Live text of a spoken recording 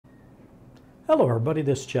Hello everybody,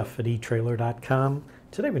 this is Jeff at etrailer.com.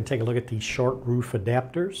 Today we're going to take a look at these short roof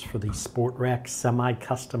adapters for the SportRack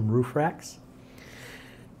semi-custom roof racks.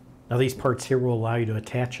 Now these parts here will allow you to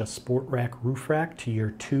attach a SportRack roof rack to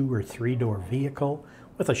your 2 or 3 door vehicle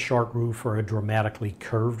with a short roof or a dramatically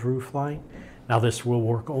curved roof line. Now this will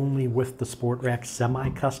work only with the SportRack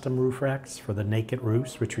semi-custom roof racks for the naked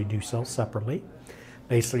roofs, which we do sell separately.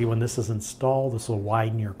 Basically, when this is installed, this will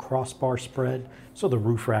widen your crossbar spread so the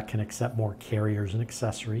roof rack can accept more carriers and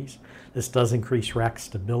accessories. This does increase rack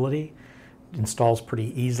stability, installs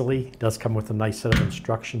pretty easily. It does come with a nice set of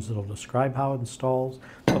instructions that will describe how it installs.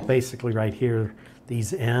 But basically right here,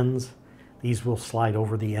 these will slide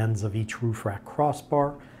over the ends of each roof rack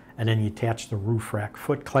crossbar, and then you attach the roof rack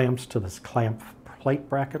foot clamps to this clamp plate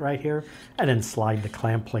bracket right here, and then slide the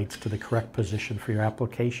clamp plates to the correct position for your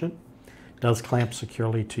application. Does clamp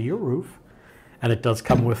securely to your roof, and it does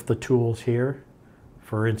come with the tools here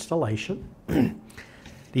for installation.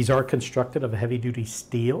 These are constructed of heavy-duty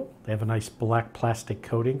steel. They have a nice black plastic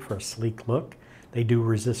coating for a sleek look. They do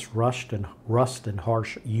resist rust and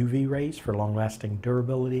harsh UV rays for long-lasting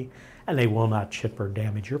durability, and they will not chip or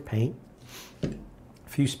damage your paint. A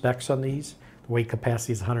few specs on these. The weight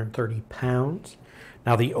capacity is 130 pounds.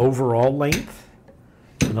 Now the overall length,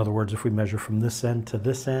 in other words, if we measure from this end to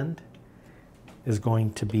this end, is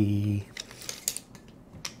going to be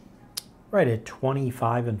right at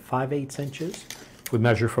 25 5/8 inches. If we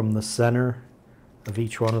measure from the center of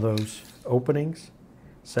each one of those openings,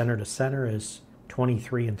 center to center is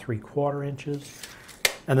 23 3/4 inches.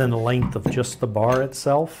 And then the length of just the bar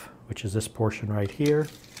itself, which is this portion right here,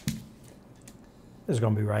 is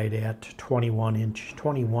going to be right at 21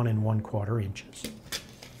 1/4 inches.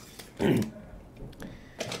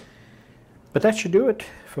 But that should do it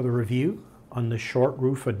for the review on the short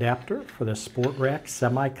roof adapter for the SportRack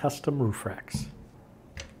semi-custom roof racks.